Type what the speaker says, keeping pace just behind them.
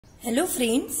Hello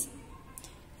friends,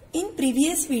 in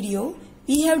previous video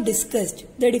we have discussed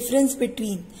the difference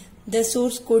between the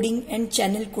source coding and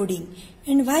channel coding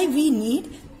and why we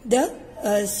need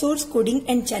the source coding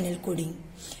and channel coding.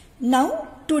 Now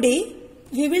today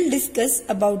we will discuss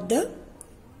about the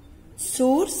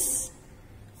source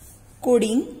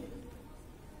coding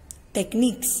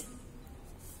techniques.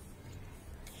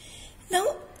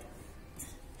 Now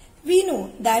we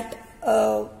know that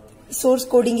source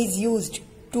coding is used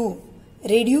to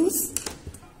reduce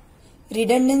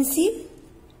redundancy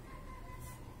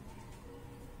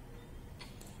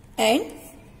and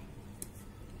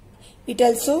it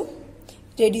also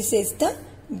reduces the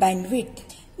bandwidth.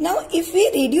 Now if we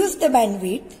reduce the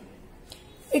bandwidth,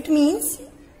 it means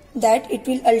that it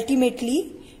will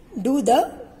ultimately do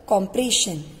the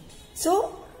compression.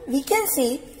 So we can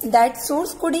say that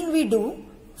source coding we do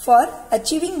for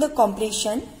achieving the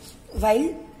compression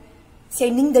while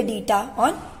sending the data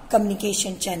on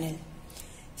communication channel.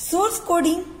 Source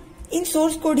coding, in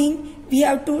source coding we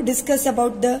have to discuss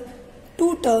about the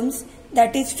two terms,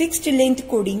 that is fixed length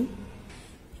coding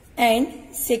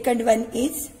and second one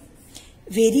is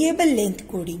variable length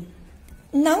coding.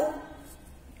 Now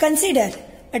consider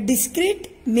a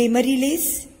discrete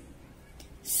memoryless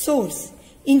source,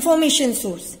 information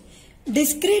source.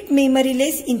 Discrete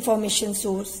memoryless information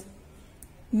source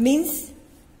means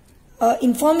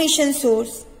information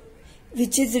source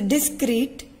which is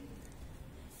discrete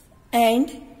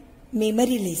and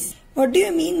memoryless. What do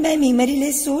you mean by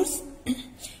memoryless source?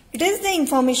 It is the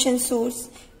information source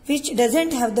which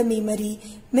doesn't have the memory,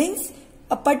 means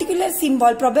a particular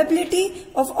symbol, probability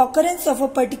of occurrence of a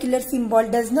particular symbol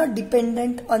does not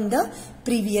dependent on the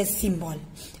previous symbol.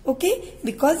 Okay,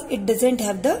 because it doesn't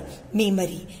have the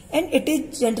memory and it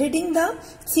is generating the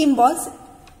symbols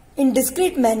in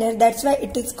discrete manner. That's why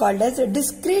it is called as a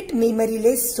discrete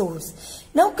memoryless source.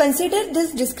 Now consider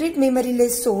this discrete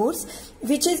memoryless source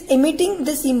which is emitting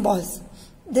the symbols.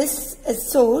 This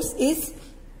source is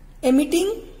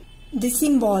emitting the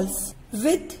symbols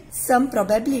with some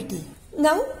probability.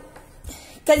 Now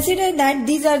consider that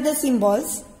these are the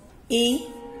symbols A,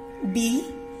 B,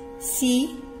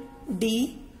 C,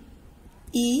 D,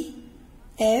 E,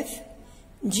 F,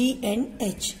 G and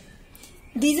H.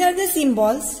 These are the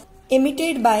symbols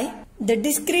emitted by the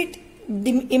discrete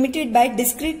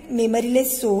memoryless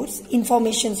source,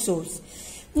 information source.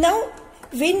 Now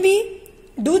when we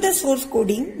do the source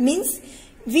coding, means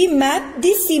we map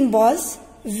these symbols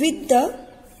with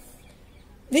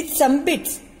some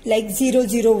bits like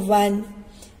 001,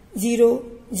 000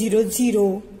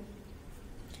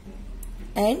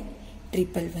 and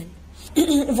 111.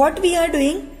 What we are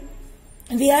doing?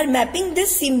 We are mapping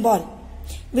this symbol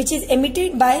which is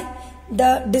emitted by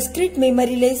the discrete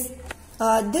memoryless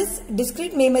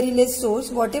source.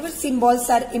 Whatever symbols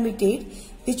are emitted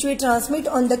which we transmit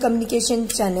on the communication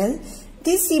channel,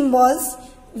 these symbols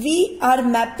we are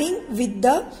mapping with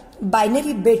the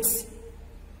binary bits.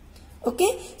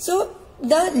 Okay, so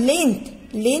the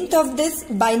length of this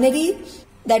binary,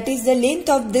 that is the length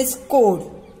of this code,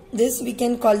 this we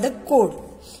can call the code,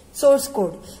 source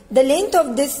code. The length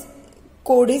of this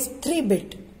code is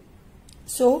 3-bit.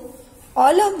 So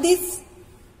all of these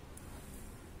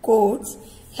codes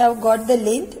have got the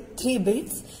length 3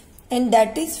 bits and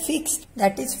that is fixed.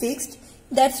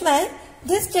 That's why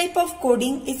this type of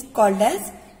coding is called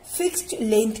as fixed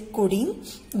length coding.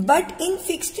 But in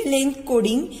fixed length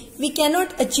coding we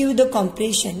cannot achieve the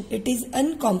compression. It is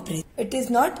uncompressed. It is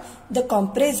not the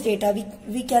compressed data.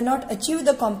 We cannot achieve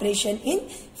the compression in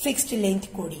fixed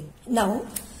length coding. Now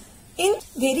in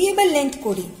variable length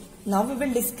coding, now we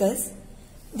will discuss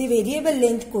the variable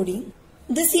length coding.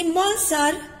 The symbols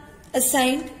are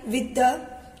assigned with the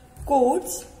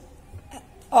codes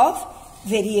of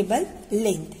variable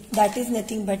length. That is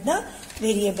nothing but the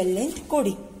variable length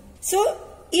coding. So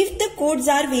if the codes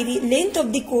are length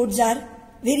of the codes are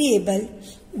variable,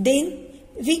 then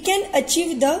we can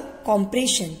achieve the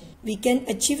compression. We can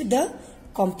achieve the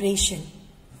compression,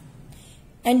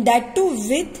 and that too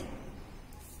with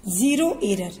 0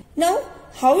 error. Now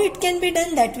how it can be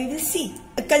done, that we will see.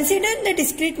 Consider the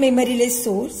discrete memoryless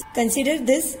source. Consider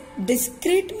this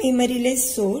discrete memoryless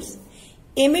source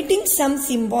emitting some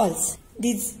symbols.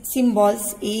 These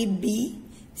symbols A, B,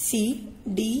 C,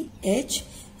 D, H.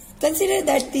 Consider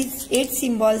that these 8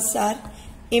 symbols are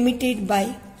emitted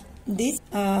by this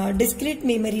discrete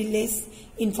memoryless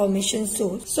information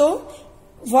source. So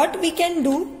what we can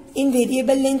do in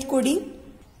variable length coding?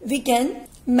 We can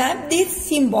map these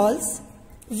symbols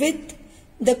with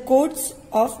the codes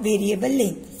of variable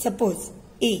length. Suppose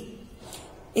A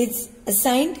is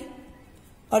assigned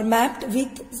or mapped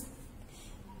with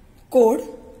code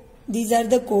these are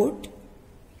the code,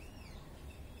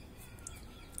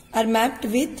 are mapped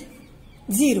with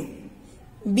 0.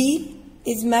 B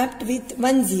is mapped with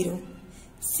 1 0.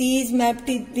 C is mapped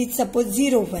with suppose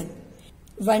 0 1.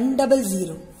 1 0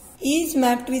 0. E is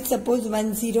mapped with suppose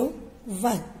 1 0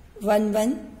 1. 1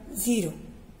 1 0.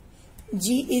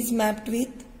 G is mapped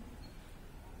with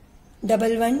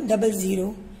 1 1 0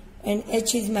 0. And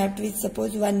H is mapped with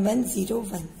suppose 1 1 0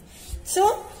 1.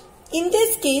 So in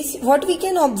this case what we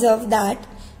can observe that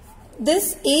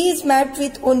this A is mapped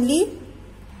with only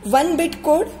 1 bit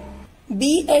code,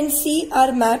 B and C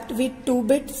are mapped with 2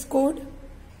 bits code,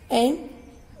 and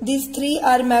these 3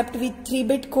 are mapped with 3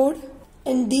 bit code,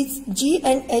 and these G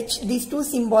and H, these 2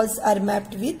 symbols are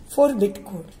mapped with 4 bit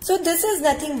code. So this is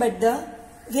nothing but the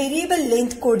variable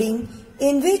length coding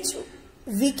in which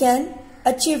we can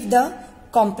achieve the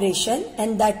compression,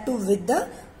 and that too with the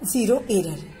 0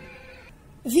 error.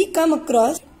 We come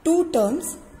across 2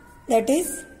 terms, that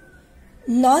is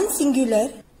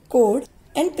non-singular code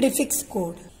and prefix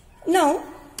code. Now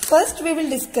first we will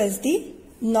discuss the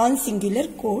non-singular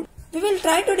code. We will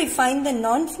try to define the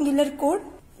non-singular code.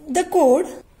 The code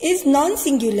is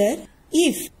non-singular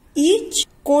if each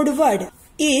code word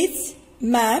is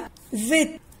mapped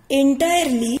with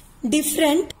entirely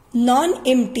different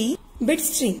non-empty bit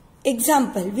string.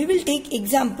 Example, we will take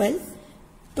example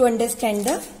to understand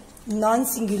the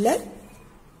non-singular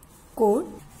code.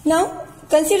 Now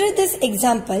consider this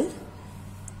example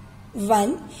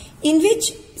 1, in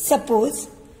which suppose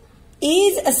A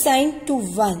is assigned to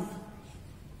 1,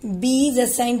 B is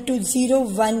assigned to 0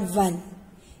 1 1,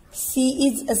 C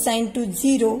is assigned to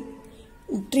 0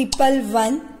 1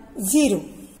 1 0.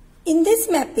 In this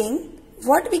mapping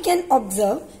what we can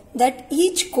observe that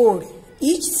each code,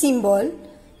 each symbol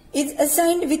is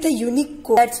assigned with a unique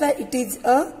code. That's why it is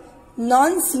a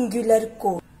non-singular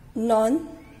code.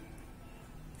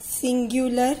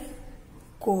 Non-singular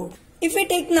code. If we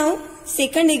take now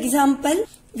second example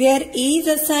where A is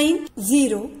assigned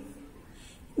 0,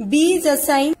 B is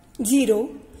assigned 0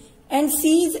 and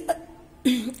C is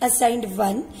assigned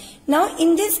 1. Now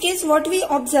in this case what we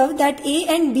observe that A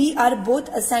and B are both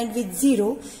assigned with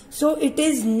 0. So it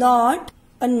is not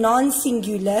a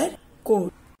non-singular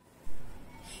code.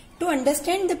 To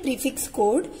understand the prefix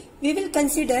code, we will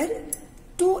consider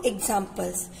 2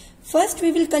 examples. First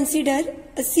we will consider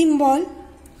a symbol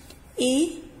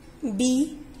A,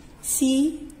 B,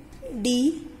 C,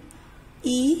 D,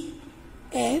 E,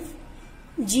 F,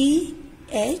 G,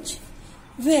 H,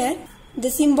 where the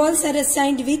symbols are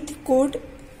assigned with code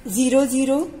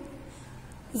 00,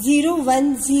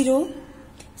 010,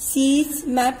 C is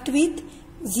mapped with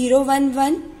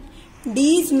 011,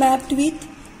 D is mapped with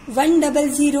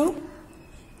 100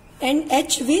 and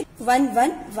H with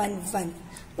 1111.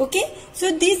 Okay,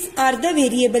 so these are the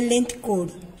variable length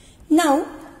code. Now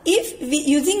if we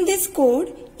using this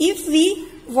code, if we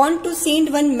want to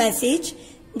send one message,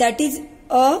 that is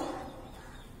a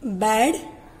bad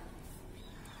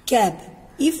cab.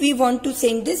 If we want to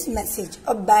send this message,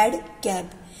 a bad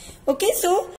cab. Okay,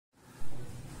 so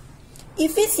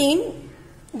if we send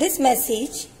this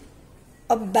message,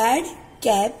 a bad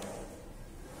cab,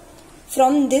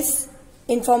 from this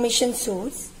information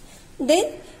source,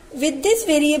 then with this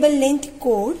variable length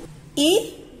code,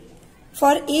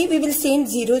 for A we will send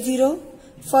 00,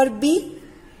 for B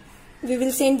we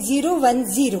will send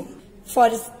 010,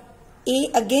 for A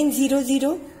again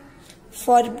 00,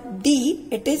 for D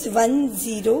it is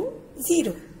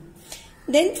 100,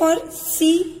 then for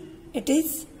C it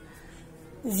is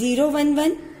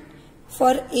 011,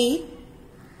 for A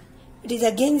it is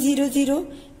again 00,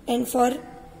 and for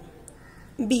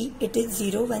B it is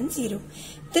 010.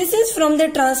 This is from the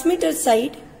transmitter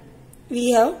side.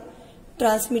 We have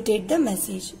transmitted the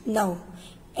message. Now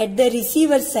at the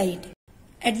receiver side,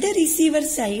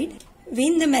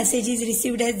 when the message is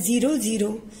received as 00,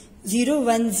 010, 00,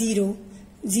 100,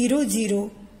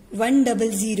 011,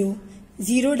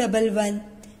 011,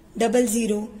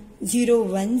 00,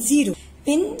 010.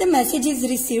 When the message is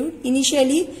received,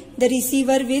 initially the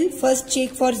receiver will first check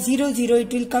for 00.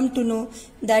 It will come to know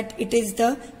that it is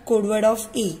the code word of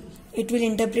A. It will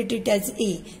interpret it as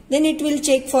A. Then it will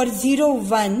check for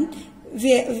 01,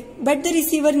 but the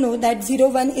receiver know that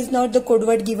 01 is not the code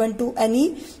word given to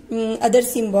any other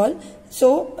symbol.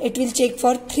 So it will check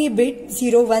for 3-bit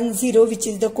 010, which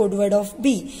is the code word of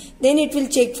B. Then it will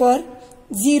check for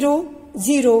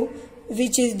 00,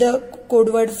 which is the code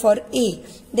word for A.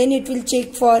 Then it will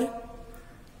check for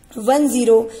 10,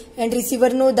 and receiver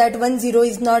know that 10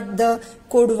 is not the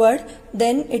code word.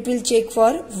 Then it will check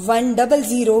for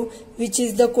 100, which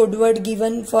is the code word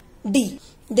given for D.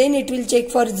 Then it will check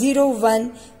for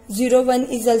 01, 01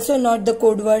 is also not the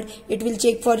code word. It will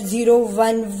check for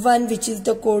 011, which is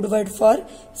the code word for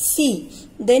C.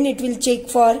 Then it will check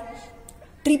for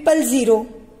 00.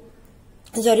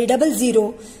 Double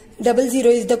zero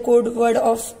is the code word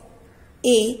of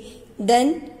A.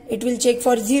 Then it will check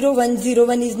for 01.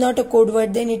 01 is not a code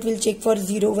word. Then it will check for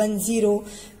 010,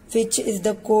 which is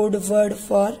the code word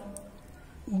for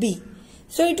B.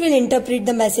 So it will interpret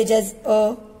the message as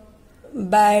a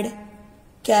bad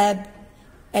cab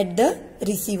at the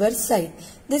receiver side.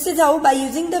 This is how, by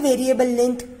using the variable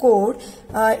length code,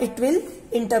 it will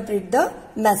interpret the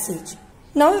message.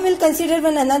 Now we will consider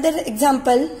another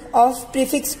example of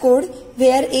prefix code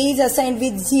where A is assigned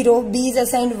with 0, B is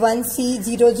assigned 1, C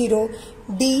 00,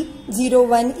 D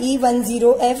 01, E 10,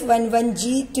 F 11,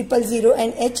 G 000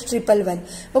 and H 111.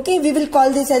 Okay, we will call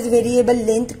this as variable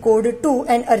length code 2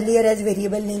 and earlier as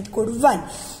variable length code 1.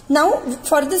 Now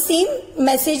for the same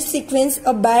message sequence,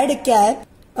 a bad cab,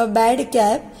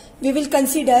 we will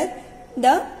consider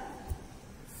the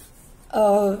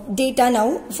data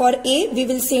now. For A we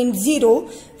will send 0,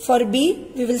 for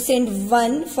B we will send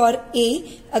 1, for A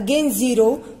again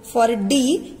 0, for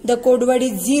D the code word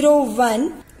is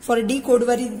 01, for D code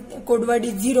word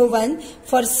is 01,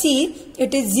 for C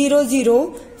it is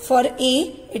 00, for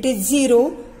A it is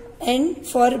 0 and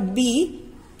for B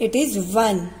it is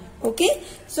 1. Okay,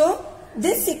 so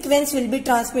this sequence will be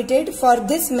transmitted for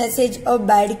this message of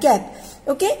bad cab.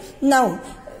 Okay, now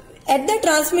at the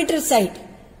transmitter side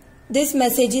this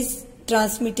message is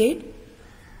transmitted.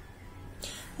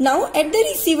 Now at the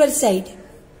receiver side,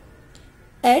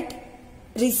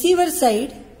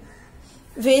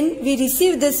 when we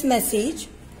receive this message,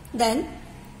 then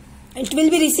it will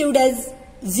be received as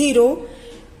 0,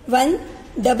 1,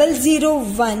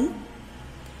 001,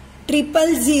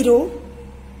 000,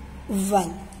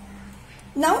 1.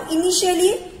 Now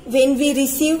initially when we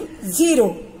receive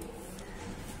 0,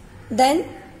 then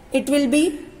it will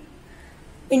be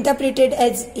interpreted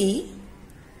as A.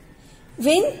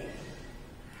 When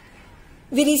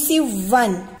we receive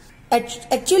 1,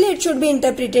 actually it should be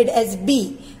interpreted as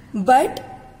B. But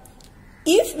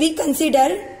if we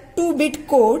consider 2-bit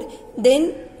code,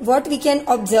 then what we can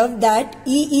observe that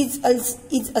E is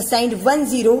assigned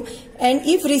 10, and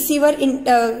if receiver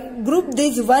group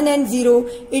this 1 and 0,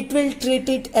 it will treat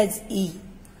it as E,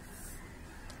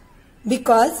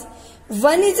 because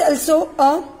 1 is also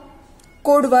a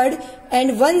code word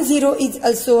and 10 is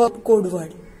also a code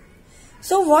word.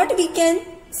 So what we can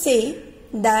say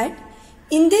that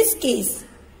in this case,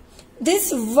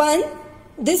 this one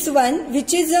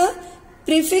which is a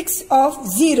prefix of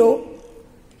 0,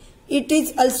 it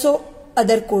is also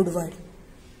other code word.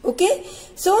 Okay,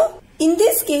 so in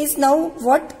this case now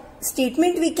what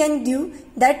statement we can give,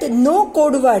 that no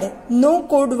code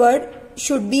word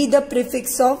should be the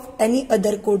prefix of any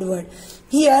other code word.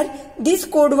 Here this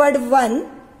code word 1,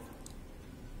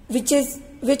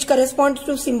 which corresponds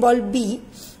to symbol B,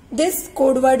 this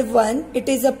code word 1, it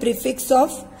is a prefix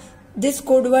of this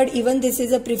code word, even this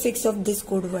is a prefix of this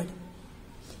code word,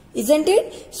 isn't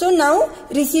it? So now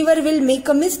receiver will make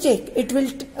a mistake, it will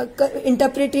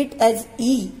interpret it as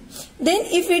E. Then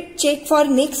if it check for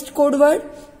next code word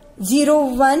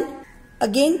 01,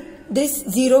 again this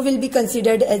 0 will be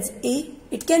considered as A,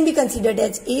 it can be considered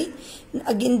as A.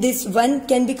 Again this 1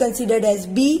 can be considered as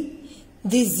B,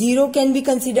 this 0 can be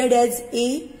considered as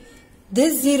A,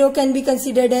 this 0 can be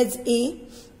considered as A,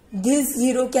 this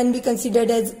 0 can be considered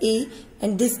as A,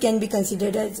 and this can be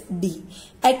considered as D.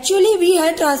 Actually we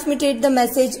have transmitted the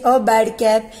message a bad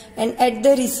cab, and at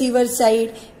the receiver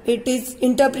side it is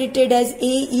interpreted as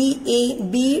AEA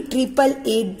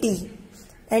B888D,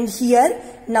 and here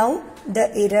now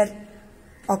the error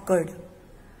occurred.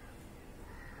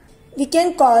 We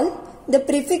can call the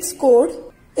prefix code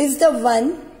is the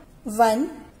one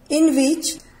in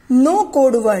which no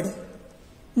code word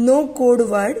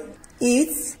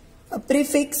is a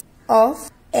prefix of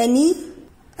any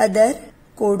other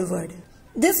code word.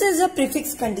 This is a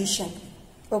prefix condition.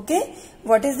 Okay,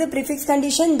 what is the prefix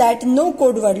condition? That no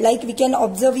code word, like we can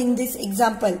observe in this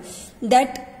example,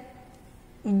 that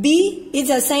B is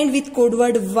assigned with code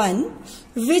word 1,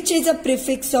 which is a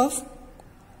prefix of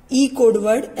E code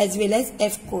word as well as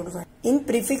F code word. In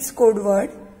prefix code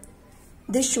word,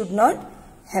 this should not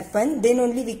happen. Then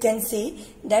only we can say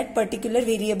that particular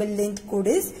variable length code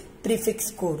is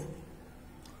prefix code.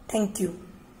 Thank you.